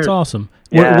kidding. Years. That's awesome.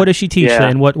 Yeah. What does she teach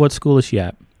then? What school is she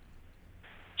at?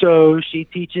 So she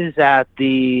teaches at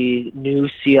the new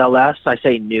CLS. I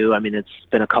say new. I mean, it's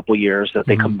been a couple years that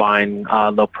they combine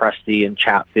Lopresti and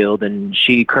Chatfield, and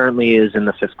she currently is in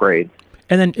the 5th grade.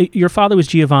 And then your father was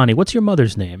Giovanni. What's your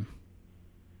mother's name?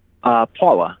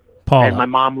 Paula. Paula. And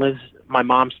my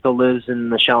mom still lives in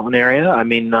the Shelton area. I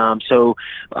mean, so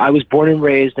I was born and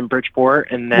raised in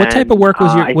Bridgeport, and then what type of work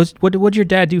was what did your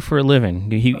dad do for a living?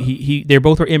 They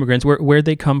both were immigrants. Where'd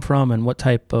they come from, and what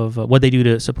type of what they do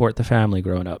to support the family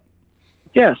growing up?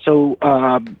 Yeah, so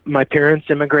my parents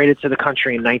immigrated to the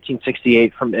country in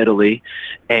 1968 from Italy,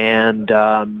 and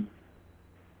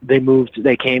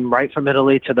they came right from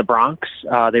Italy to the Bronx.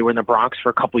 They were in the Bronx for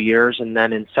a couple years, and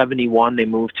then in 71 they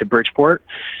moved to Bridgeport.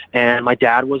 And my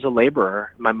dad was a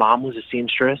laborer. My mom was a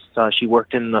seamstress. She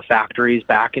worked in the factories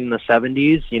back in the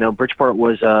 70s. Bridgeport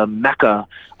was a mecca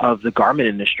of the garment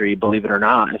industry, believe it or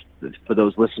not. For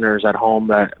those listeners at home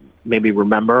that maybe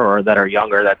remember, or that are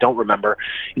younger that don't remember,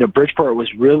 Bridgeport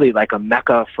was really like a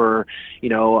mecca for,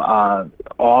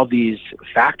 all these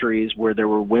factories where there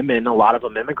were women, a lot of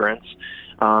them immigrants,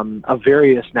 of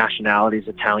various nationalities,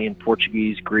 Italian,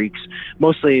 Portuguese, Greeks,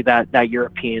 mostly that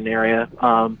European area,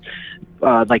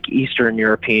 like Eastern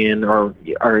European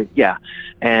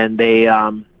and they,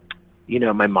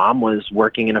 my mom was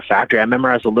working in a factory. I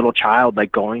remember as a little child,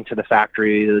 like going to the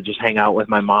factory to just hang out with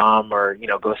my mom, or,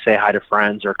 go say hi to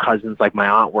friends or cousins. Like my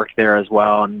aunt worked there as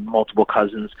well, and multiple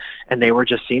cousins, and they were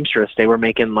just seamstress. They were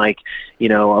making a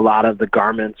lot of the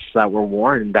garments that were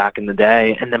worn back in the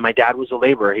day. And then my dad was a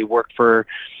laborer. He worked for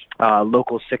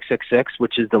Local 666,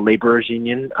 which is the laborers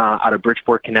union out of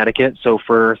Bridgeport, Connecticut. So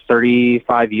for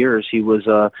 35 years, he was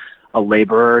a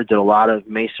laborer, did a lot of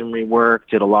masonry work,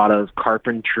 did a lot of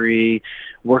carpentry,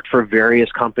 worked for various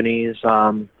companies.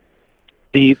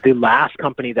 The last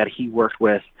company that he worked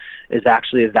with is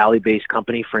actually a Valley-based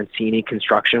company, Francini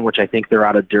Construction, which I think they're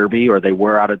out of Derby, or they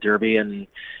were out of Derby. And,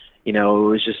 it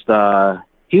was just,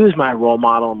 he was my role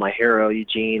model and my hero,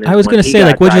 Eugene. I was going to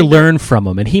say, what'd you learn from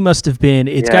him? And he must have been,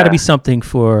 it's got to be something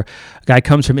for a guy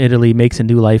comes from Italy, makes a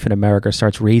new life in America,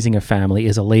 starts raising a family,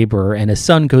 is a laborer, and his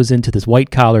son goes into this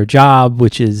white-collar job,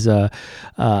 which is,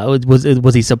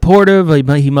 was he supportive?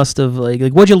 He must have,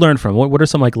 what'd you learn from him? What are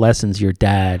some, lessons your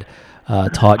dad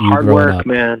taught you hard growing work, up?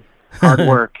 Man. Hard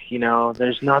work,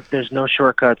 there's no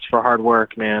shortcuts for hard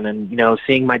work, man. And,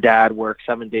 seeing my dad work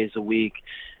 7 days a week,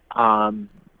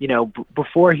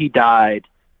 before he died,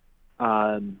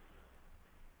 when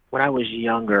I was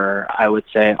younger, I would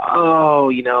say,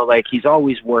 he's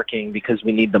always working because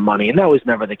we need the money. And that was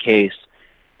never the case.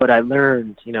 But I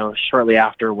learned, shortly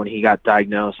after when he got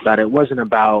diagnosed, that it wasn't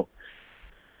about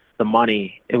the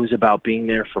money. It was about being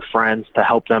there for friends to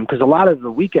help them. Because a lot of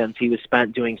the weekends he was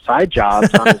spent doing side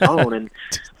jobs on his own.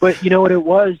 But you know what it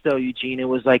was, though, Eugene? It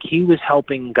was like he was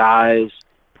helping guys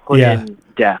put in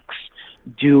decks,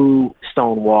 do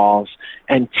stone walls,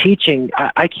 and teaching.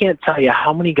 I can't tell you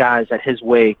how many guys at his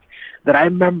wake that I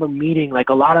remember meeting.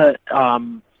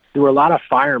 There were a lot of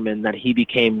firemen that he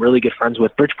became really good friends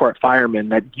with, Bridgeport firemen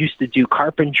that used to do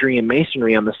carpentry and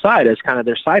masonry on the side as kind of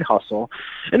their side hustle.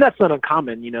 And that's not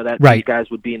uncommon, that these guys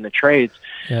would be in the trades.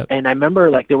 Yep. And I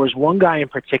remember there was one guy in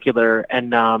particular,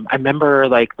 and I remember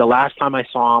the last time I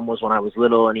saw him was when I was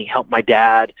little, and he helped my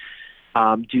dad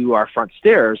do our front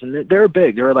stairs. And they were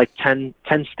big. There were 10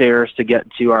 stairs to get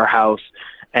to our house.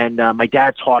 And my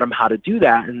dad taught him how to do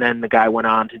that. And then the guy went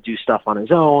on to do stuff on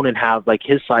his own and have like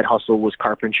his side hustle was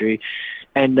carpentry.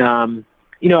 And,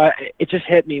 you know, it just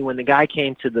hit me when the guy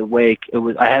came to the wake.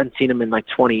 I hadn't seen him in like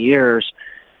 20 years.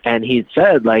 And he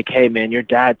said like, hey man, your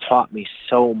dad taught me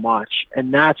so much.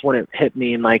 And that's when it hit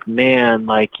me and like, man,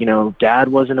 like, you know, dad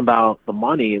wasn't about the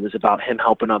money. It was about him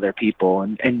helping other people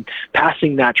and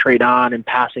passing that trade on and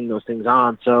passing those things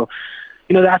on. So,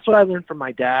 you know, that's what I learned from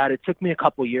my dad. It took me a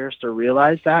couple years to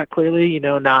realize that clearly, you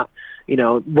know, not, you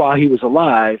know, while he was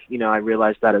alive, you know, I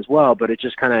realized that as well, but it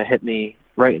just kind of hit me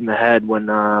right in the head when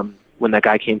that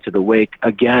guy came to the wake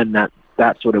again,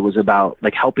 that's what it was about,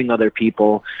 like helping other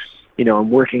people, you know,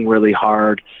 and working really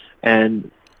hard.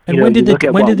 And when did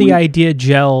the idea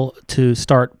gel to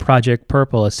start Project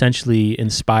Purple, essentially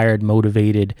inspired,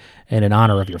 motivated, and in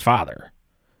honor of your father?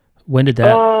 When did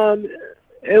that?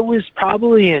 It was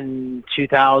probably in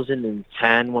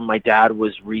 2010 when my dad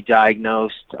was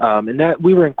re-diagnosed, and that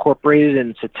we were incorporated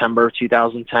in September of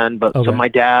 2010. But okay. So my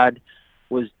dad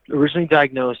was originally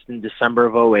diagnosed in December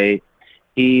of 2008.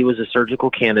 He was a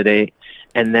surgical candidate,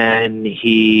 and then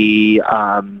he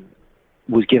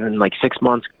was given like 6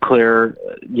 months clear,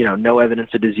 you know, no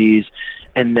evidence of disease.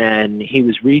 And then he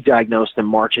was re-diagnosed in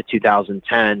March of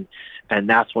 2010. And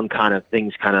that's when kind of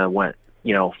things kind of went,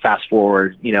 you know, fast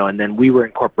forward, you know, and then we were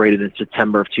incorporated in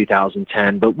September of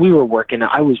 2010, but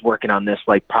I was working on this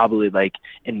like probably like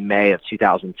in May of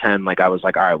 2010. Like I was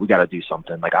like, all right, we got to do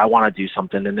something. Like I want to do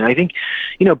something. And I think,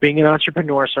 you know, being an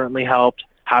entrepreneur certainly helped,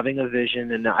 having a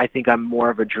vision. And I think I'm more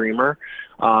of a dreamer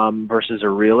versus a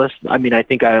realist. I mean, I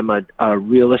think I am a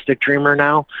realistic dreamer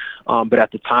now. But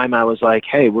at the time I was like,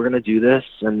 hey, we're going to do this.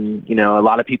 And, you know, a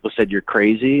lot of people said you're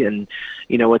crazy. And,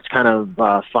 you know, it's kind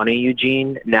of funny,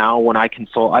 Eugene, now when I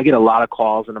consult, I get a lot of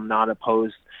calls, and I'm not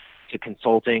opposed to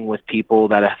consulting with people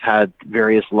that have had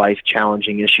various life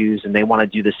challenging issues and they want to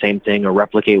do the same thing or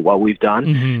replicate what we've done.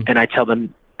 Mm-hmm. And I tell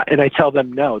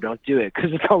them, no, don't do it,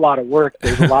 because it's a lot of work.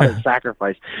 There's a lot of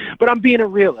sacrifice. But I'm being a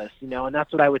realist, you know, and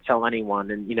that's what I would tell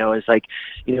anyone. And, you know, it's like,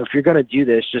 you know, if you're going to do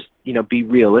this, just, you know, be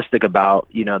realistic about,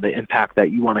 you know, the impact that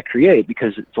you want to create,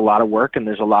 because it's a lot of work and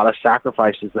there's a lot of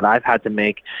sacrifices that I've had to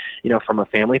make, you know, from a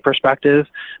family perspective,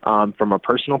 from a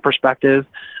personal perspective,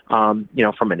 you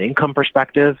know, from an income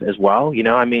perspective as well. You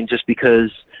know, I mean, just because,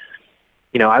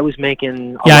 you know, I was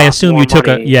making I assume you took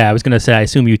money. I was going to say, I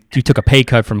assume you took a pay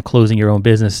cut from closing your own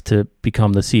business to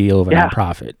become the CEO of a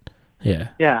nonprofit. Yeah.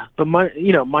 Yeah. But money,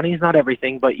 you know, money's not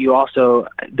everything, but you also,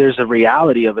 there's a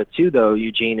reality of it too, though,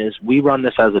 Eugene, is we run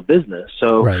this as a business.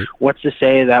 So right. What's to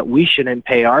say that we shouldn't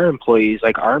pay our employees?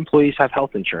 Like, our employees have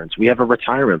health insurance. We have a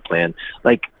retirement plan.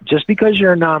 Like, just because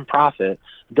you're a nonprofit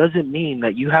doesn't mean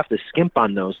that you have to skimp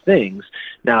on those things.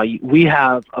 Now, we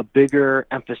have a bigger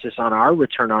emphasis on our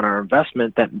return on our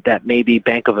investment that maybe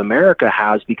Bank of America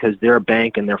has, because they're a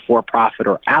bank and they're for-profit,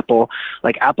 or Apple.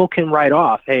 Like, Apple can write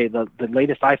off, hey, the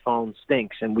latest iPhone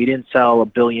stinks and we didn't sell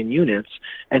 1 billion units,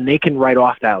 and they can write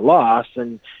off that loss,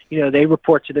 and, you know, they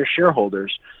report to their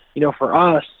shareholders. You know, for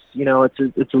us, you know,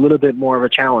 it's a little bit more of a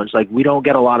challenge. Like, we don't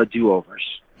get a lot of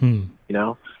do-overs, you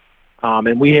know?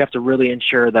 And we have to really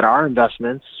ensure that our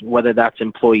investments, whether that's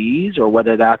employees or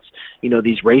whether that's, you know,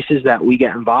 these races that we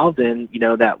get involved in, you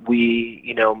know, that we,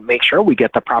 you know, make sure we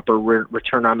get the proper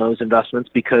return on those investments,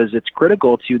 because it's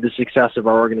critical to the success of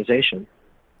our organization.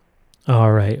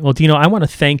 All right. Well, Dino, I want to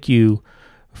thank you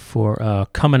for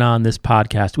coming on this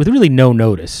podcast with really no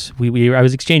notice. I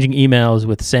was exchanging emails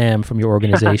with Sam from your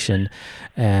organization,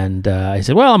 and I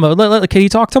said, "Well, can you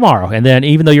talk tomorrow?" And then,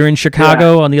 even though you're in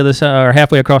Chicago on the other side, or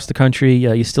halfway across the country,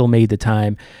 you still made the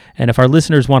time. And if our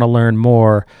listeners want to learn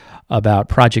more about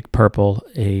Project Purple,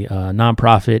 a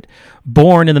nonprofit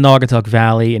born in the Naugatuck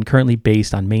Valley and currently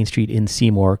based on Main Street in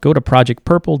Seymour, go to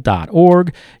projectpurple.org.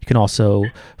 You can also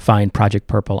find Project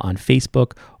Purple on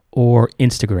Facebook or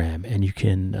Instagram, and you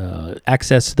can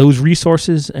access those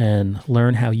resources and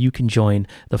learn how you can join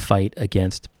the fight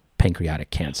against pancreatic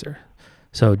cancer.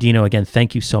 So, Dino, again,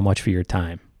 thank you so much for your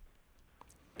time.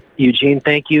 Eugene,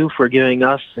 thank you for giving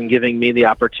us and giving me the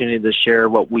opportunity to share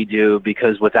what we do,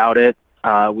 because without it,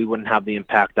 we wouldn't have the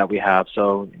impact that we have.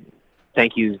 So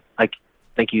thank you.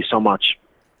 Thank you so much.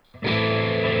 For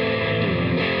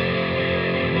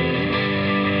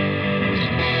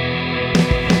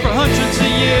hundreds of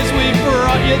years we've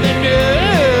brought you the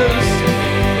news.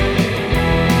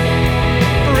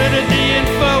 Printed the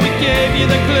info, we gave you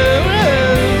the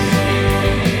clues.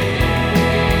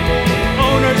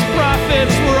 Owners'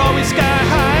 profits were always sky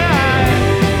high.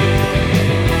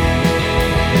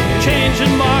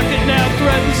 Changing market now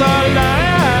threatens our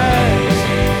lives.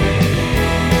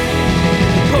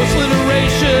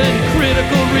 Post-literation,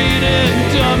 critical reading,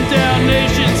 dumbed down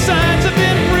nation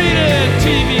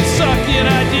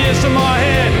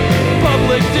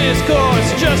discourse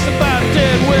just about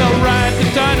dead. We'll ride the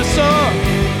dinosaur.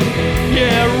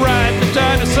 Yeah, ride the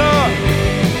dinosaur.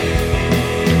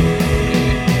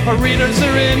 Our readers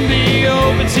are in the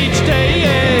opens each day.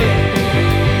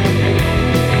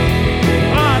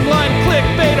 Online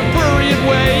clickbait a prurient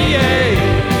way.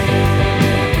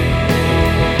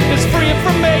 It's free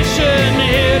information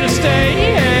here to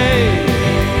stay.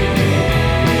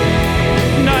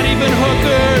 Not even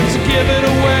hookers give it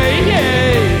away.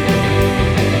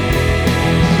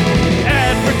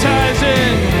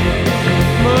 Advertising,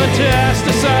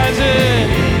 metastasizing,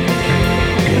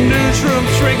 newsroom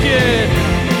shrinking,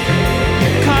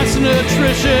 constant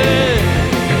attrition.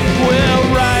 We'll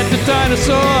ride the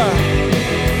dinosaur.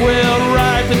 We'll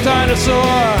ride the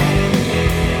dinosaur.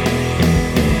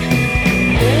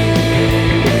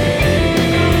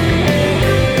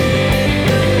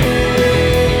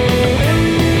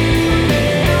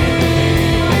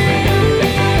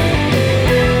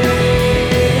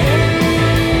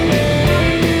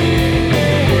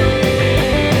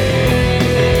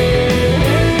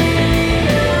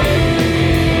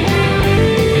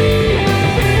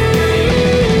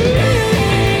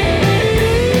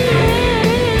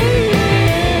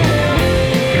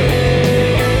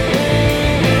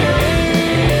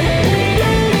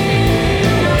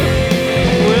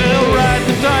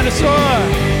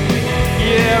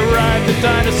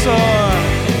 Dinosaur.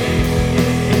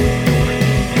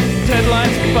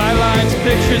 Deadlines, bylines,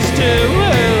 pictures too.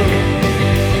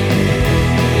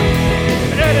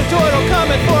 Editorial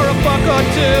comment for $1 or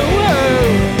 $2.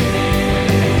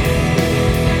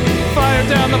 Fire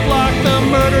down the block, the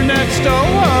murder next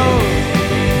door.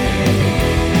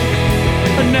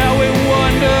 And now we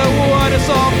wonder what it's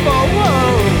all for.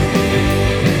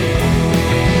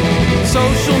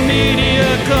 Social media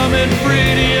coming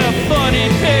free to you. Funny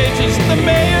pages, the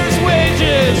mayor's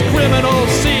wages, criminal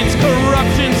seats,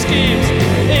 corruption schemes,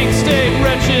 ink state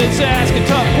wretches asking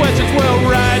tough questions. We'll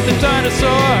ride the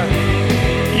dinosaur.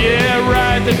 Yeah,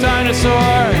 ride the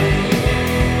dinosaur.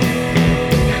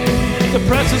 The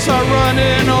presses are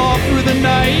running all through the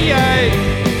night.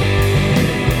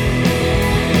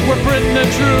 We're printing the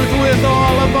truth with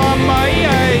all of our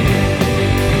might.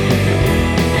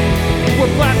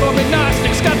 We're platform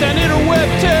agnostics, got that interweb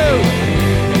too.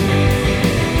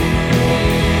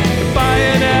 Buy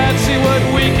an ad, see what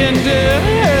we can do.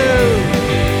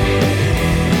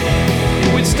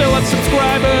 We still have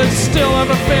subscribers, still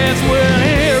have our fans. We're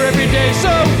here every day,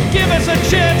 so give us a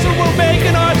chance or we'll make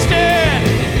an art stand.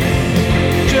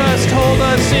 Just hold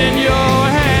us in your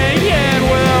hand,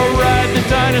 we'll ride the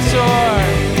dinosaur.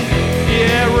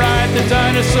 Yeah, ride the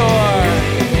dinosaur.